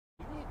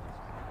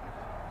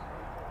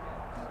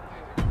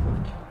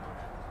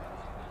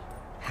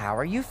how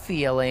are you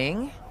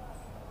feeling?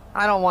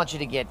 I don't want you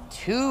to get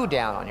too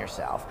down on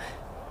yourself.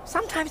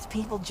 Sometimes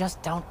people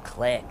just don't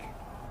click.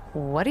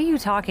 What are you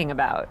talking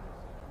about?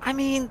 I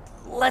mean,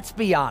 let's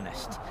be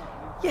honest.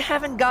 You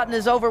haven't gotten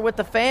as over with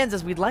the fans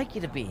as we'd like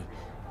you to be.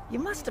 You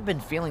must have been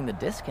feeling the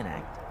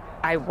disconnect.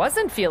 I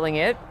wasn't feeling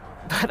it,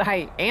 but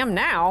I am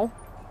now.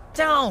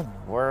 Don't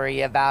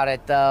worry about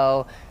it,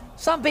 though.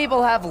 Some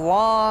people have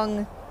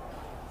long,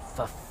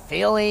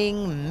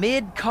 fulfilling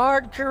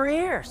mid-card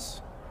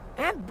careers.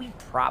 And we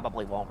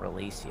probably won't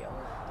release you.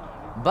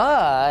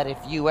 But if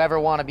you ever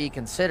want to be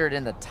considered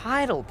in the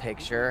title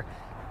picture,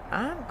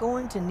 I'm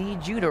going to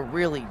need you to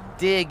really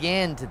dig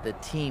into the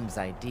team's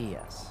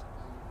ideas.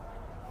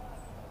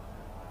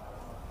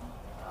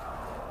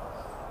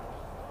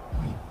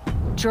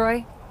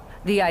 Troy,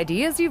 the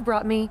ideas you've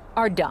brought me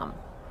are dumb.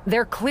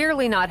 They're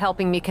clearly not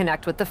helping me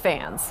connect with the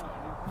fans.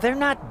 They're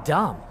not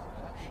dumb.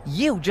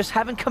 You just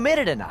haven't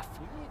committed enough.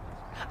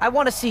 I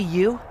want to see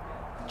you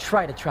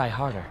try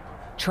harder.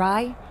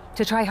 Try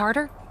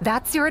harder?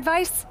 That's your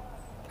advice?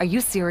 Are you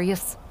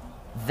serious?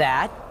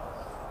 That,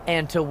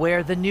 and to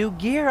wear the new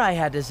gear I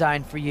had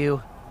designed for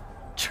you.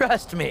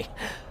 Trust me,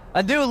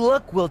 a new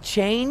look will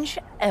change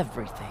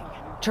everything.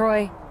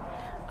 Troy,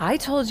 I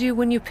told you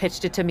when you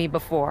pitched it to me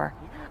before,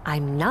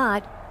 I'm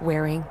not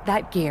wearing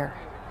that gear.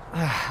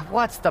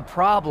 What's the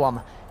problem?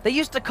 They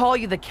used to call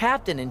you the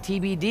captain in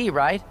TBD,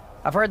 right?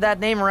 I've heard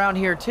that name around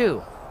here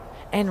too.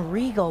 And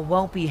Regal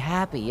won't be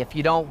happy if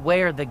you don't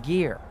wear the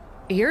gear.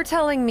 You're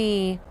telling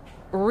me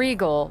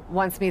Regal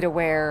wants me to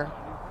wear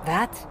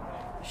that?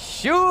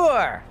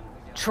 Sure!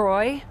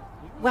 Troy?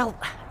 Well,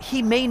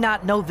 he may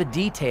not know the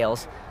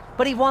details,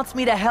 but he wants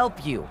me to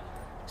help you.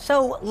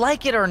 So,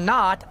 like it or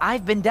not,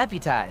 I've been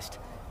deputized.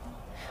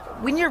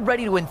 When you're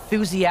ready to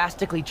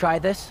enthusiastically try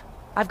this,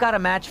 I've got a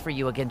match for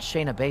you against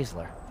Shayna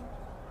Baszler.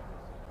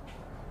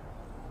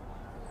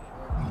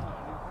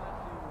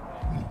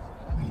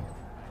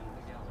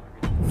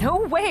 No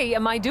way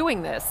am I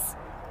doing this.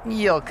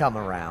 You'll come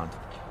around.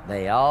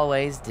 They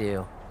always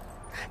do.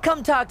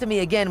 Come talk to me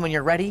again when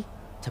you're ready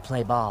to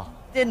play ball.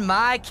 In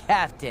my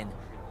captain.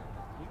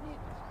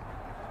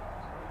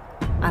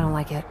 I don't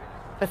like it.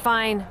 But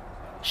fine.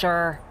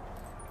 Sure.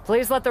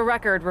 Please let the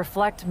record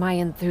reflect my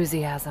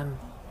enthusiasm.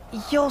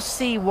 You'll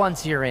see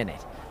once you're in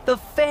it. The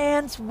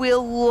fans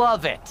will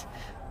love it.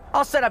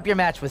 I'll set up your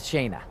match with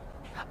Shayna.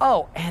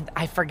 Oh, and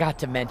I forgot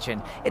to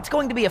mention, it's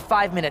going to be a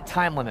 5-minute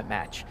time limit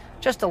match.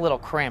 Just a little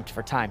cramped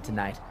for time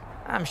tonight.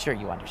 I'm sure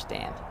you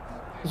understand.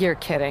 You're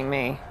kidding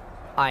me.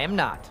 I am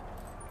not.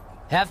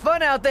 Have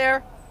fun out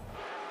there!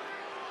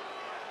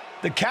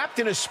 The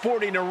captain is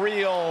sporting a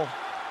real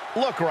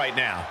look right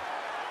now.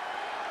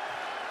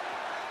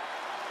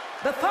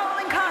 The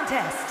following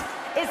contest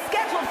is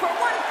scheduled for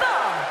one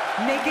fall,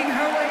 making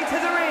her way to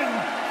the ring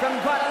from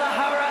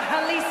Guadalajara,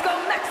 Jalisco,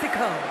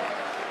 Mexico,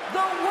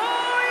 the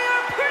Warrior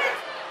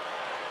Prince.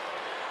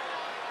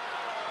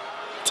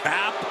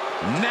 Tap,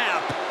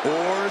 nap,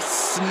 or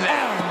snap.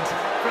 And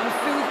from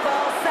Sioux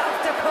Falls, South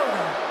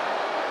Dakota,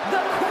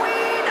 the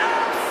Queen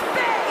of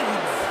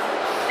Spades,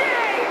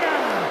 Shayna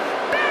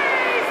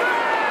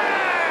Baszler!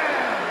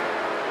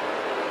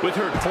 With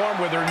her form,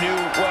 with her new,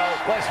 well,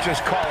 let's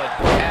just call it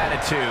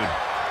attitude.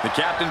 The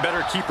captain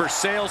better keep her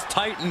sails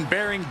tight and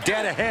bearing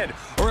dead ahead,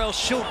 or else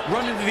she'll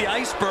run into the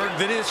iceberg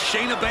that is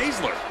Shayna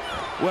Baszler.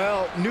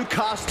 Well, new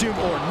costume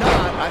or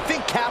not, I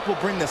think Cap will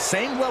bring the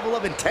same level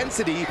of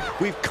intensity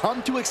we've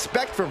come to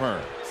expect from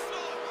her.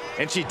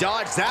 And she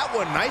dodged that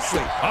one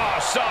nicely. Oh,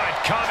 saw it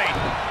coming.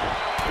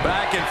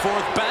 Back and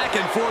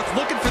forth,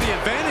 looking for the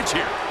advantage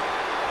here.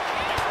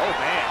 Oh,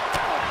 man.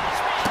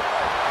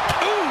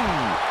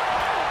 Ooh!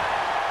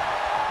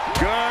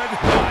 Good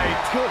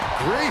night. Good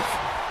grief.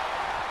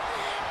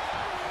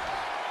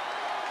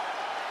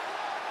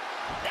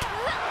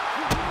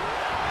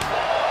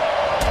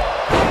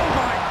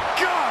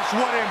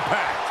 What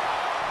impact!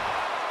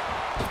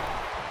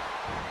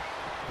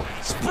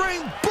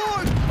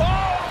 Springboard!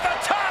 Oh, the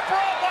top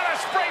rope! What a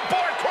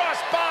springboard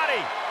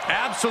crossbody!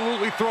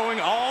 Absolutely throwing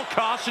all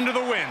caution to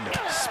the wind.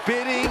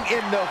 Spitting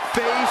in the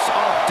face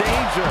of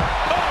danger.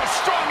 Oh,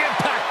 strong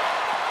impact!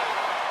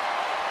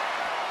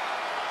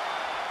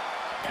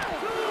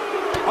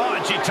 Oh,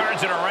 and she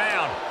turns it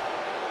around.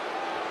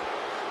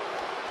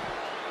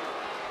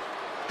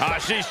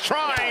 She's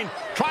trying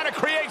to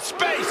create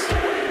space.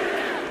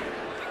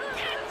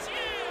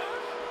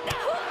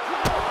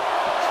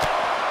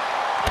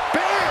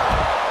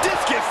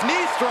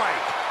 Knee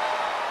strike.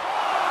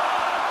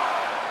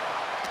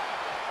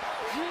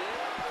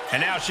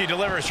 And now she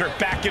delivers her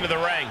back into the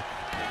ring.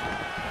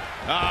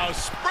 Oh,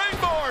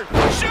 springboard!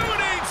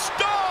 Shooting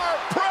star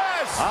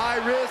press! High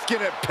risk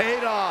and it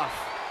paid off.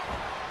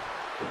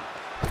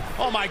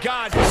 Oh my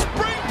God,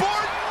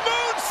 springboard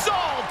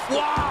moonsault!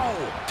 Wow!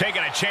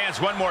 Taking a chance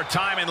one more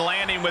time and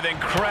landing with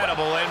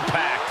incredible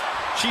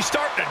impact. She's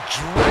starting to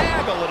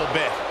drag a little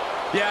bit.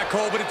 Yeah,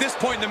 Cole, but at this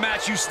point in the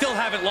match, you still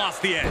haven't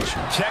lost the edge.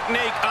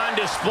 Technique on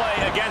display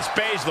against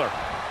Baszler.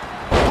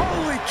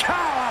 Holy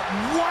cow!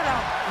 What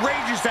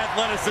outrageous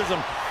athleticism.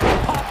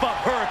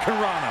 Pop-up Hurricane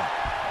Rana.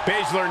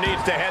 Baszler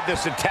needs to head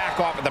this attack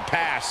off at the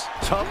pass.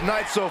 Tough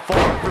night so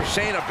far for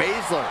Shayna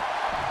Baszler.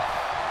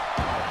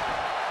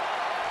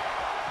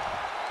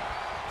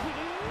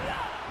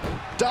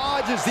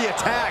 Dodges the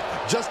attack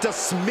just a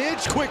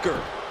smidge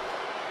quicker.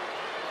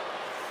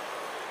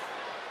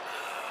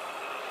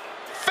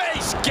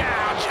 Face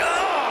gouge.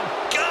 Oh,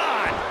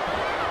 God.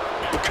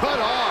 Cut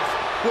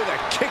off with a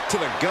kick to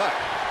the gut.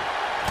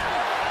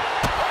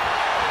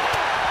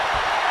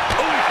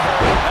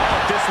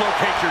 That'll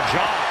dislocate your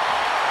jaw.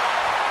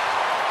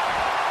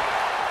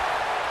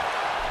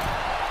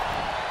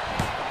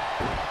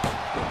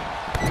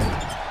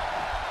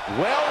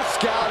 Well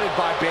scouted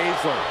by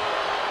Baszler.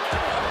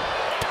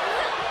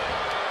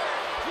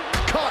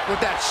 Caught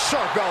with that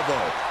sharp elbow.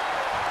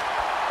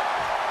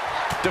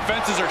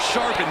 Defenses are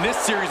sharp in this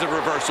series of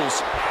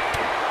reversals.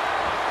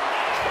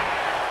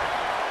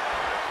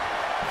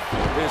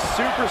 This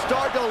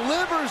superstar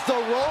delivers the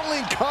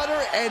rolling cutter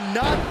and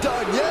not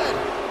done yet.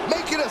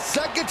 Make it a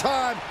second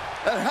time.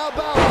 And how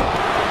about...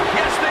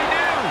 Yes, they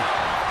do.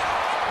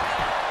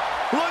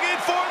 Looking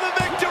for the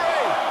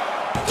victory.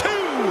 2.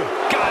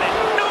 Got it.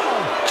 No,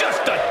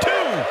 just a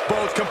 2.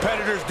 Both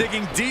competitors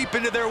digging deep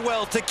into their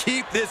well to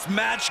keep this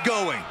match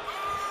going.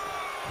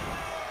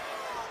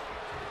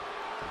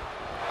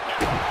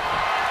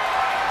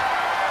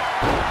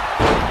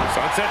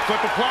 Sunset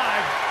flip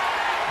applied.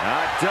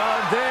 Not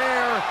done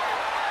there.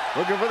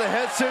 Looking for the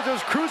head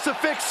scissors,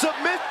 crucifix,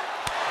 submit.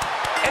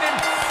 An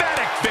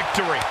emphatic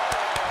victory.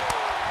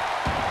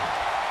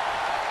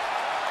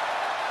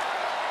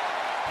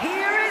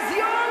 Here is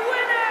your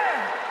winner,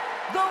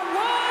 the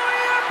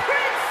Warrior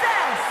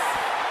Princess,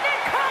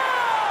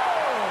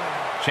 Nicole!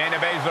 Shayna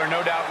Baszler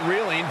no doubt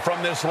reeling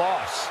from this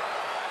loss.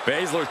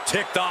 Baszler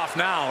ticked off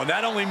now, and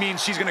that only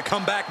means she's going to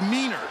come back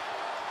meaner.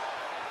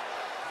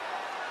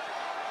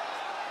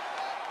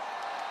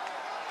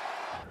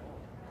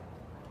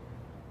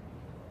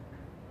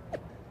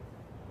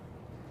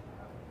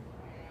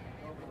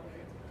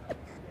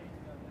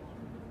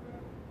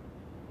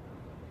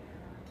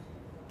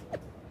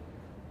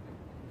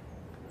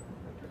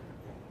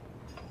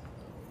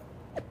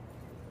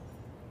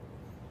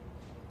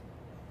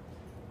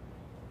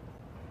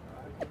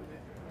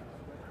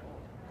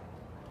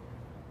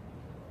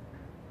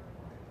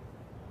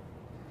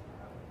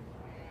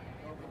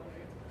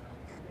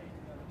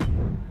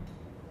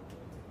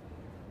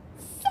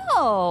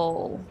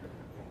 So,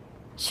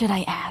 should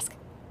I ask?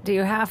 Do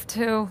you have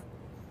to?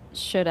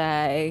 Should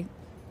I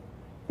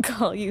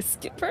call you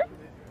Skipper?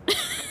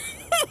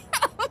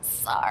 I'm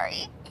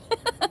sorry.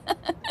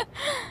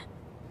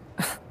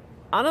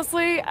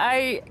 Honestly,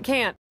 I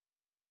can't.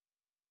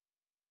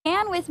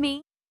 And with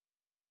me.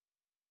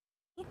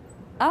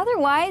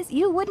 Otherwise,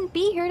 you wouldn't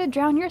be here to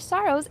drown your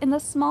sorrows in the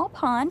small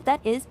pond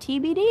that is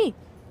TBD.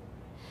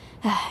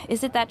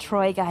 Is it that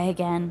Troy guy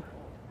again?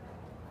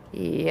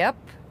 Yep.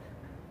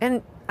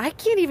 And I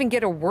can't even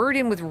get a word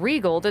in with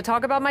Regal to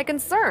talk about my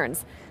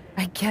concerns.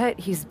 I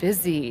get he's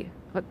busy,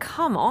 but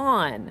come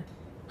on.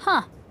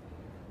 Huh.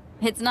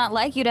 It's not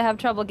like you to have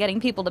trouble getting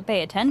people to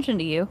pay attention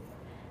to you.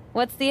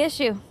 What's the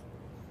issue?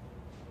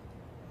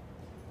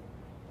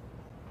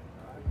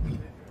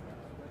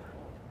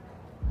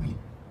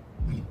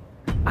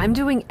 I'm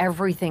doing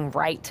everything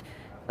right,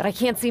 but I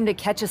can't seem to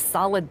catch a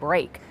solid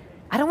break.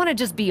 I don't want to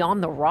just be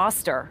on the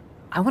roster.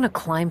 I want to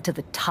climb to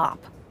the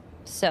top.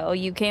 So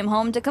you came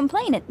home to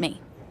complain at me.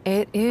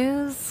 It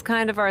is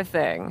kind of our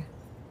thing.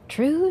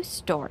 True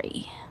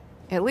story.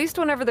 At least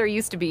whenever there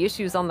used to be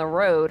issues on the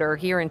road or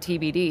here in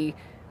TBD,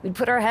 we'd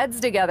put our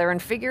heads together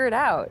and figure it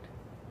out.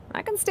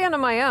 I can stand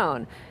on my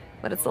own,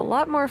 but it's a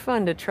lot more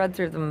fun to tread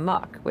through the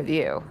muck with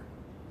you.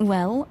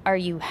 Well, are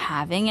you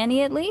having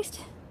any at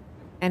least?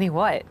 Any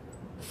what?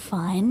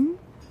 Fun?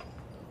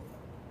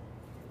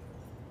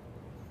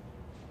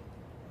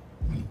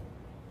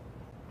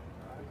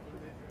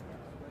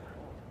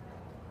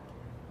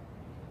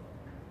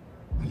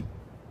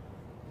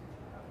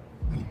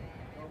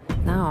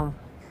 No.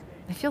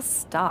 I feel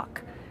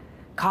stuck.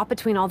 Caught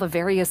between all the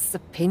various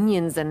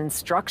opinions and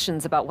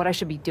instructions about what I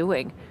should be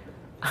doing.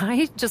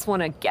 I just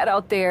want to get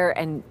out there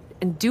and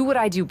do what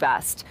I do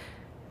best.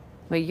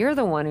 But you're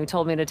the one who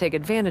told me to take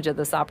advantage of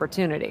this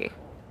opportunity.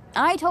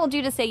 I told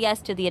you to say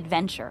yes to the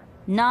adventure,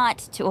 not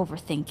to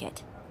overthink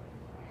it.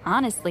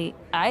 Honestly,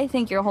 I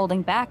think you're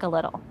holding back a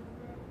little.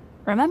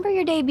 Remember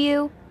your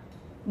debut?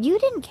 You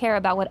didn't care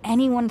about what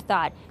anyone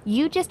thought.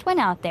 You just went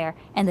out there,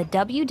 and the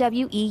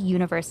WWE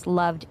Universe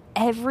loved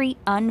every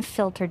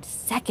unfiltered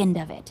second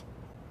of it.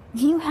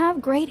 You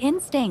have great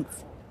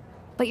instincts,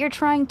 but you're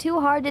trying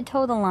too hard to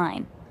toe the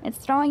line. It's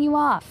throwing you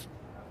off.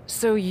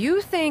 So you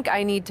think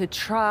I need to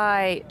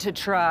try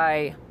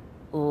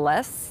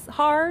less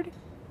hard?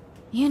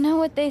 You know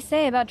what they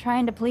say about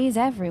trying to please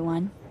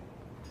everyone.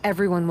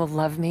 Everyone will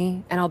love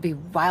me, and I'll be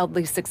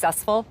wildly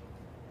successful?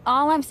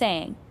 All I'm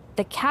saying,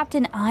 the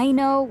captain I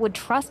know would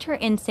trust her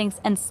instincts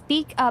and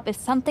speak up if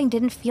something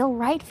didn't feel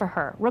right for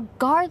her,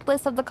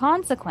 regardless of the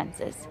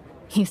consequences.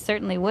 He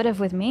certainly would have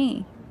with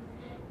me.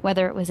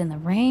 Whether it was in the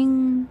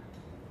ring,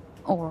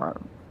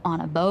 or on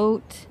a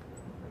boat,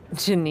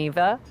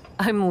 Geneva,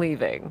 I'm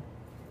leaving.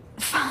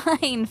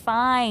 Fine,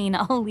 fine.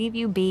 I'll leave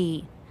you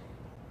be.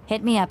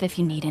 Hit me up if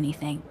you need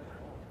anything.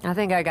 I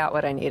think I got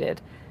what I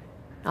needed.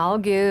 I'll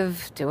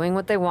give doing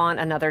what they want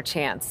another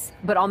chance,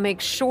 but I'll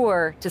make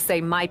sure to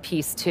say my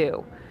piece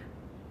too.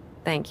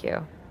 Thank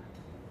you.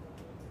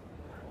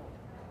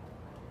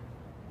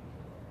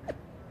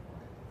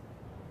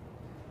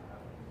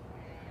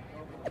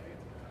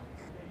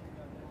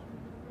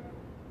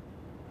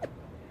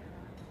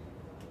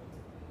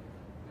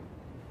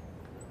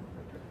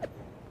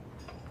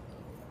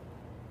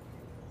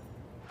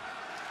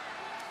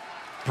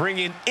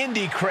 Bringing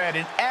indie cred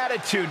and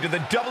attitude to the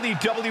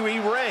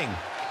WWE ring,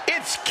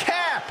 it's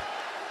Cap!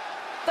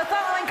 The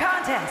following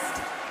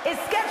contest is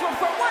scheduled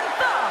for one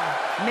fall,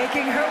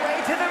 making her way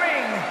to the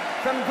ring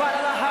from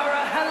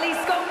Guadalajara,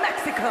 Jalisco,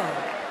 Mexico,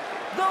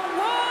 the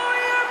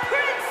Warrior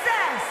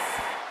Princess!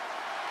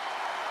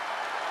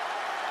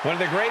 One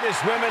of the greatest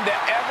women to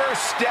ever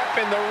step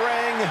in the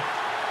ring,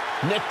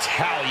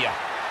 Natalya.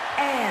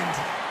 And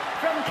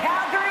from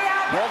Calgary,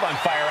 World on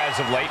fire as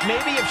of late.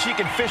 Maybe if she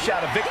can fish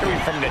out a victory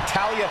from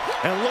Natalya.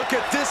 And look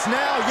at this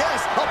now.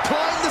 Yes,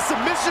 applying the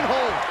submission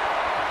hold.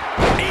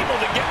 Able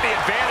to get the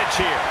advantage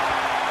here.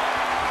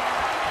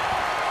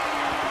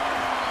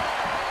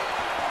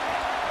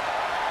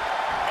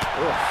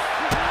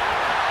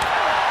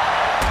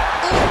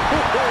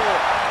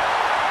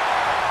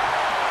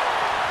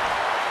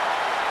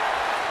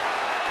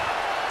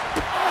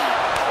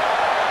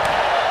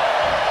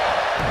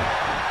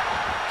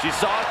 She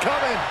saw it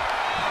coming.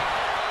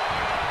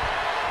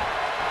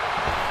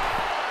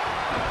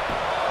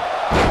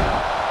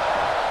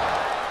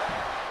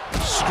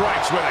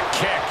 Strikes with a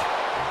kick.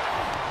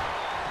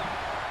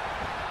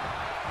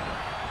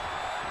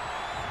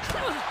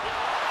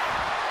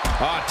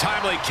 Oh,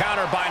 timely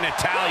counter by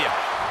Natalya.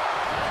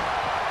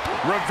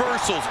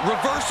 Reversals,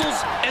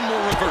 reversals, and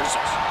more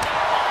reversals.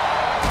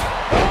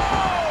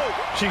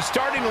 Oh! She's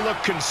starting to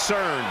look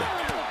concerned.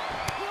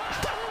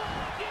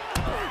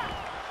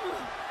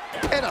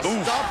 And a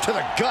stop to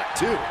the gut,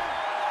 too.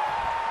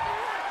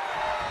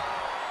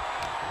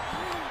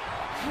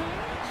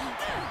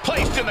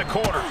 Placed in the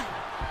corner.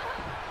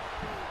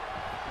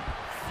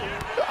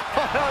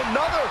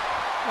 Another.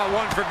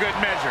 One for good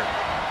measure.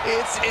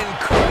 It's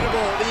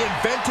incredible, the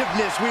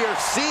inventiveness we are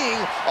seeing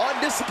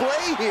on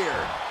display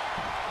here.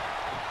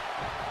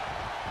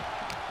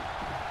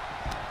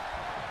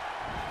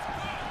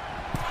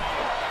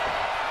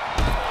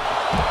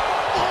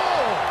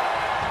 Oh,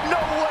 no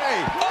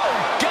way.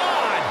 Oh,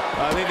 God!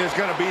 I think there's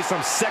going to be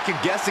some second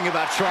guessing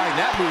about trying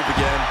that move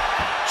again.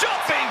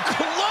 Jumping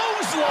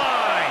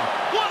clothesline!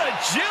 What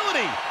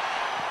agility!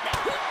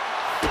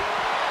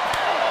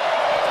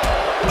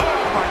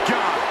 Oh, my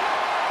God!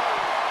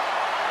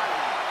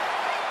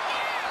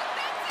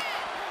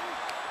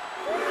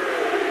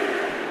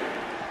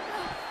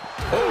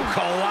 Oh,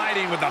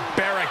 colliding with a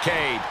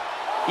barricade.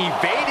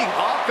 Evading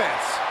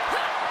offense.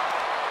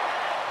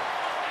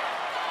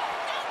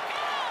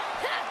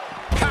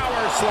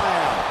 Power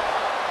slam.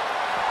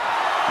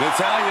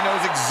 Natalya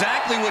knows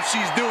exactly what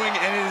she's doing,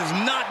 and it is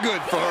not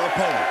good for her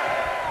opponent.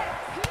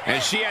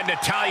 And she had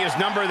Natalya's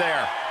number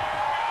there.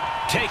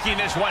 Taking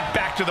this one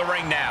back to the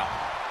ring now.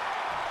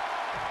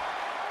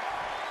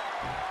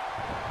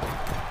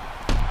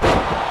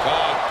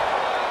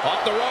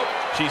 Off the rope.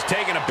 She's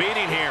taking a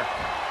beating here.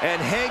 And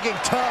hanging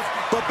tough,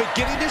 but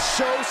beginning to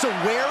show some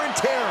wear and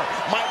tear.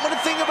 Might want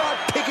to think about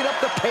picking up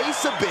the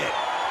pace a bit.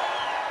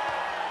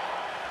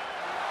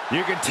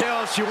 You can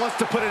tell she wants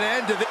to put an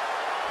end to this.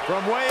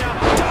 From way up,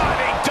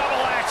 diving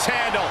double axe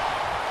handle.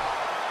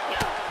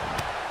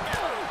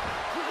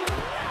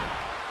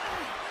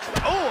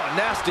 Oh, a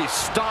nasty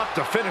stomp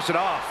to finish it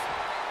off.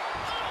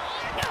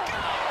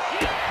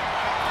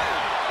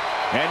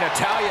 And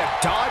Natalya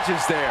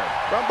dodges there.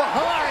 From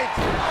behind,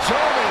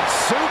 German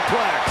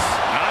suplex.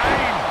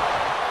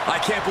 I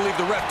can't believe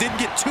the ref didn't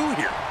get two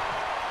here.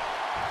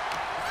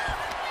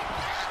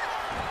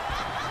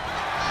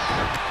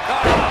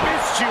 Oh, I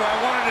missed you. I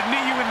wanted to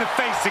knee you in the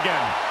face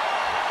again.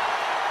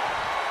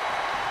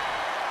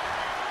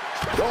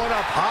 Going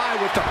up high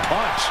with the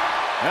punch.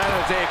 That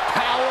is a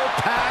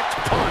power-packed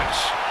punch.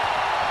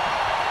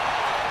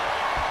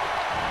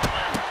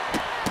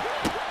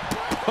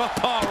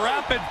 Oh,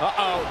 rapid.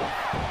 Uh-oh.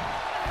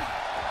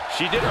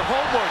 She did her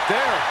homework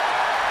there.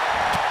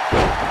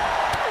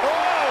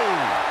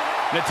 Oh!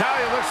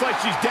 Natalya looks like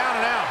she's down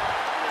and out.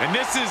 And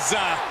this is,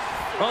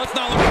 well, it's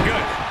not looking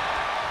good.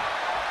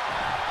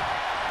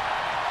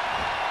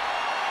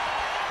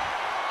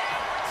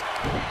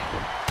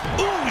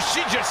 Ooh,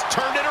 she just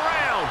turned it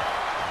around.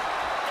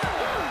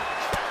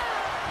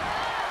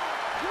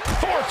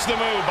 Forced the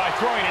move by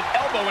throwing an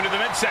elbow into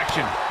the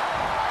midsection.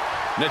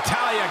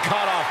 Natalya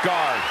caught off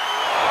guard.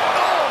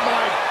 Oh,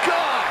 my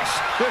gosh!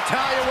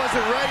 Natalya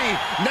wasn't ready.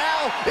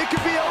 Now it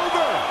could be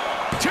over.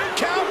 2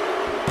 count.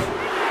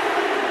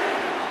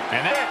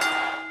 And that.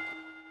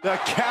 The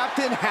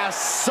captain has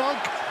sunk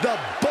the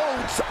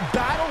boat's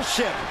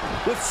battleship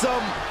with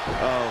some...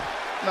 Oh,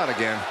 not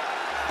again.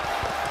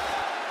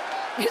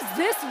 Is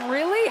this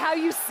really how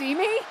you see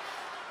me?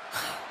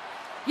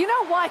 You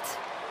know what?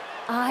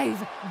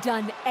 I've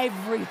done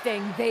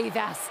everything they've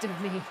asked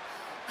of me.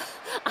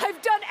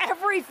 I've done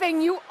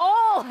everything you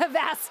all have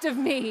asked of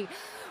me.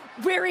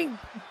 Wearing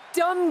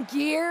dumb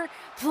gear,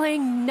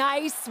 playing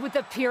nice with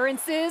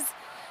appearances,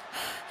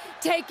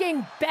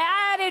 taking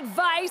bad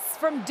advice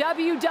from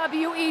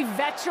WWE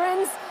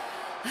veterans.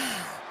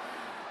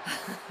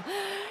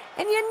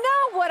 And you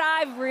know what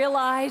I've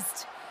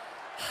realized?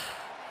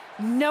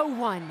 No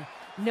one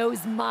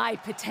knows my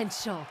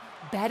potential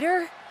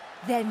better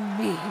than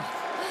me.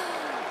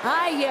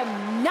 I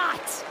am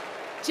not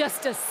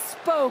just a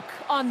spoke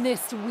on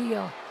this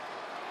wheel.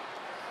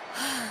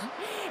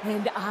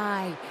 And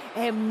I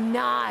am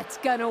not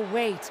gonna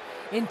wait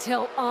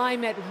until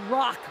I'm at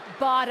rock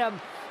bottom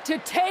to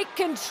take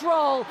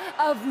control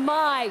of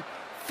my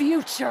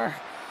future.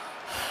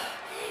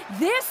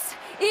 This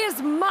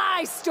is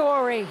my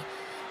story,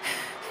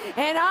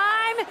 and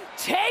I'm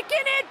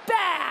taking it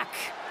back!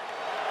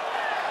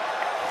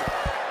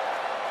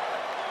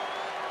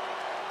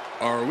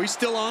 Are we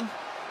still on?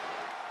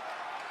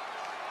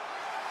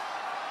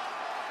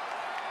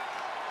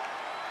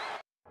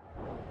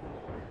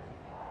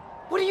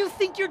 What do you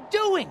think you're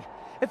doing?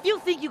 If you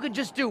think you can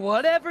just do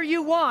whatever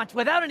you want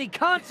without any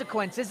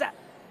consequences,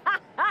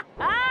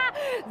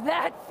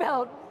 That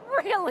felt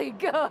really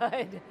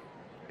good.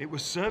 It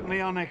was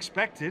certainly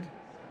unexpected.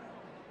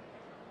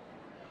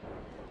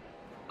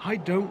 I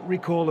don't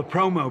recall a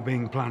promo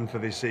being planned for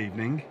this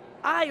evening.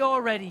 I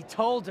already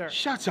told her.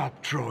 Shut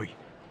up, Troy.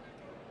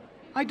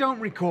 I don't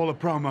recall a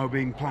promo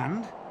being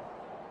planned.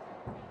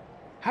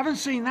 Haven't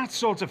seen that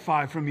sort of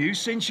fire from you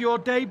since your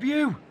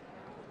debut.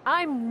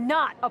 I'm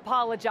not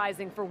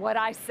apologizing for what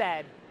I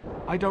said.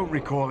 I don't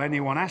recall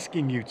anyone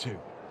asking you to.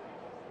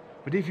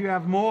 But if you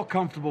have more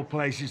comfortable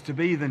places to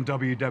be than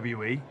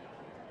WWE,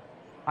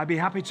 I'd be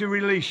happy to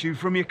release you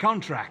from your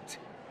contract.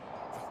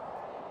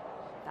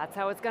 That's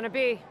how it's gonna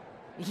be.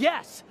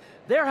 Yes,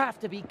 there have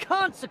to be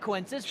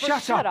consequences for—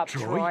 Shut up,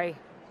 Troy.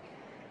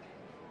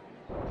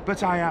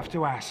 But I have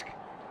to ask,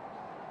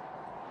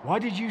 why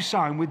did you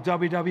sign with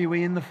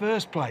WWE in the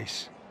first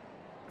place?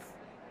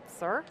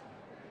 Sir?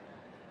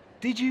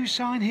 Did you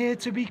sign here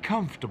to be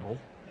comfortable?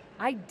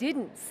 I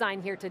didn't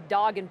sign here to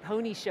dog and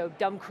pony show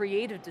dumb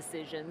creative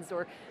decisions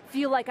or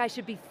feel like I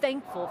should be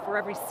thankful for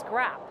every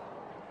scrap.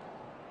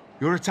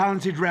 You're a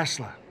talented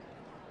wrestler,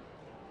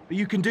 but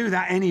you can do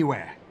that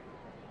anywhere.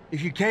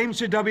 If you came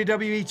to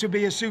WWE to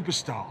be a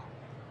superstar,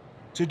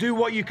 to do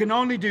what you can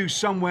only do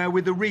somewhere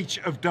with the reach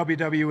of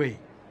WWE,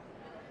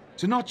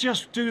 to not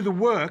just do the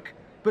work,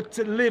 but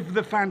to live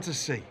the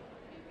fantasy.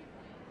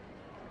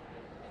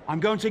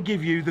 I'm going to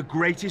give you the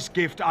greatest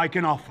gift I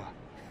can offer.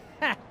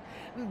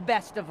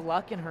 Best of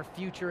luck in her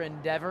future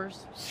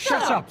endeavors.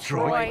 Shut up,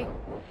 Troy.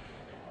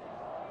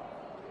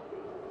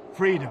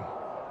 Freedom.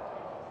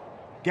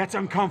 Get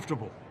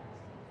uncomfortable.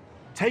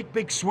 Take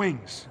big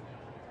swings.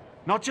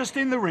 Not just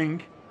in the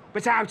ring,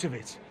 but out of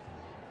it.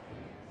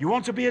 You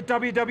want to be a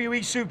WWE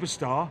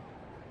superstar?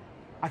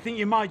 I think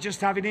you might just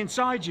have it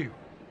inside you.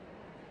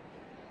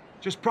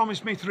 Just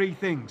promise me 3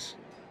 things,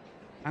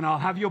 and I'll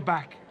have your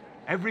back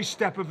every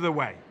step of the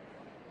way.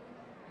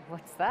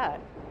 What's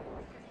that?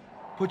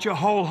 Put your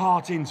whole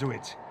heart into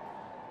it,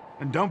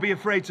 and don't be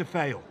afraid to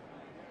fail.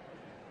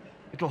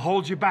 It'll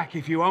hold you back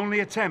if you only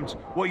attempt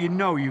what you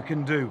know you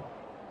can do.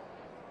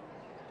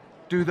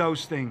 Do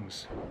those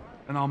things,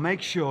 and I'll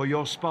make sure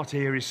your spot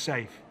here is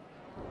safe,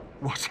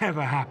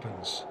 whatever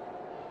happens.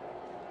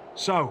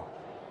 So,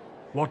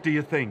 what do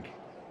you think?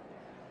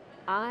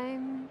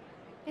 I'm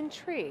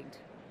intrigued.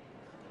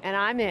 And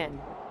I'm in.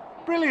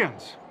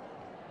 Brilliant!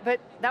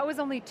 But that was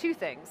only 2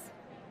 things.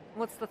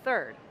 What's the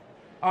third?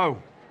 Oh,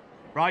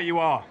 right you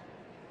are.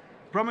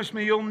 Promise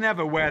me you'll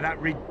never wear that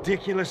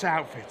ridiculous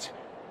outfit.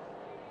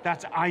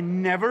 That I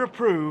never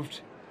approved,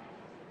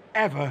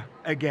 ever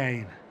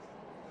again.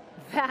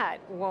 That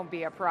won't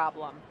be a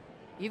problem.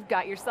 You've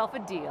got yourself a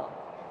deal.